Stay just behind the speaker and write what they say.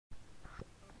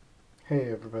Hey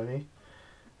everybody,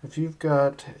 if you've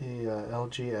got a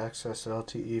LG Access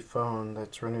LTE phone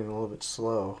that's running a little bit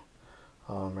slow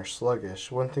or sluggish,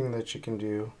 one thing that you can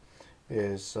do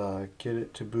is get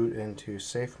it to boot into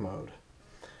safe mode.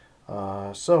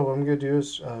 So what I'm going to do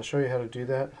is show you how to do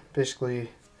that. Basically,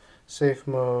 safe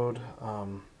mode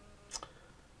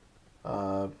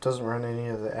doesn't run any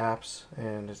of the apps,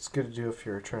 and it's good to do if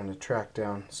you're trying to track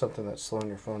down something that's slowing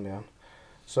your phone down.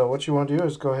 So what you want to do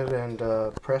is go ahead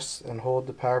and press and hold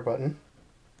the power button,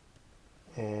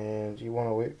 and you want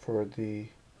to wait for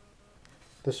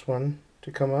this one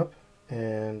to come up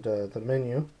and the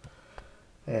menu,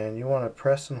 and you want to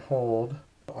press and hold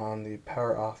on the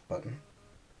power off button,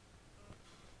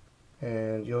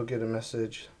 and you'll get a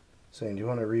message saying, do you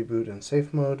want to reboot in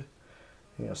safe mode?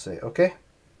 And you'll say okay,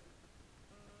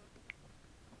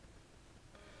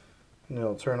 and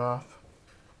it'll turn off.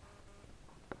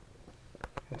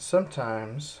 And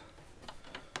sometimes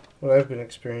what I've been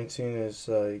experiencing is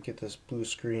you get this blue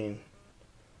screen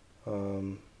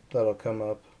that'll come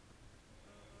up,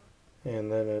 and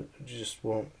then it just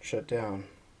won't shut down.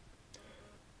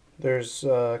 There's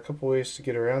a couple ways to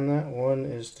get around that. One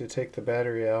is to take the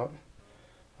battery out.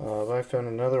 I found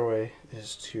another way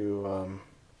is to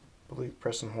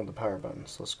press and hold the power button.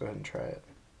 So let's go ahead and try it.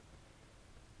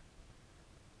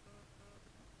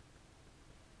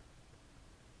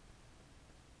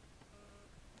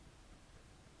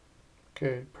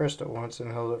 Okay, pressed it once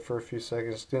and held it for a few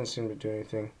seconds. Didn't seem to do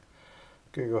anything.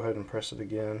 Okay, go ahead and press it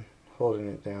again, holding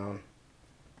it down.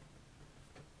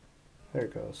 There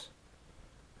it goes.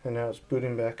 And now it's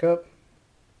booting back up.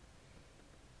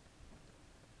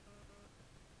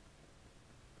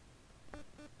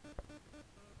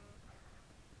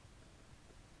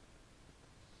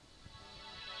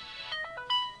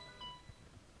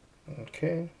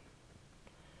 Okay.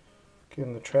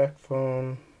 Getting the track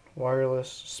phone wireless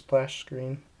splash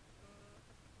screen.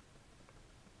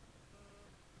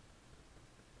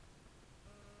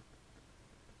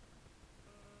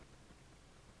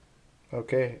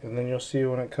 Okay, and then you'll see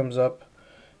when it comes up,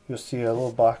 you'll see a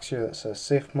little box here that says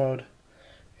safe mode,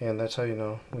 and that's how you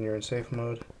know when you're in safe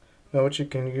mode. Now what you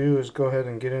can do is go ahead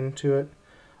and get into it.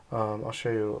 I'll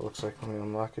show you what it looks like. Let me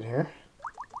unlock it here.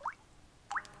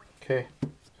 Okay,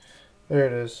 there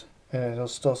it is, and it'll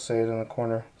still say it in the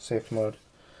corner, safe mode.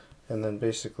 And then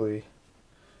basically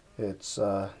it's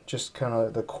just kind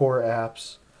of the core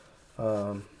apps,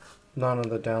 none of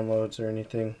the downloads or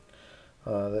anything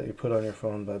that you put on your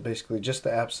phone, but basically just the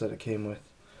apps that it came with,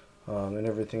 and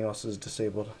everything else is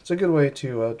disabled. It's a good way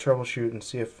to troubleshoot and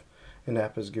see if an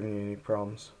app is giving you any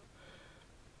problems.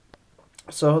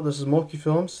 So this is Mulkey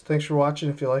Films. Thanks for watching.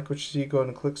 If you like what you see, go ahead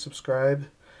and click subscribe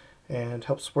and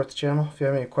help support the channel. If you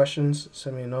have any questions,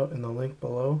 send me a note in the link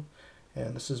below.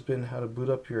 And this has been how to boot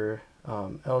up your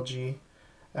LG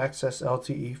Access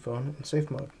LTE phone in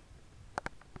safe mode.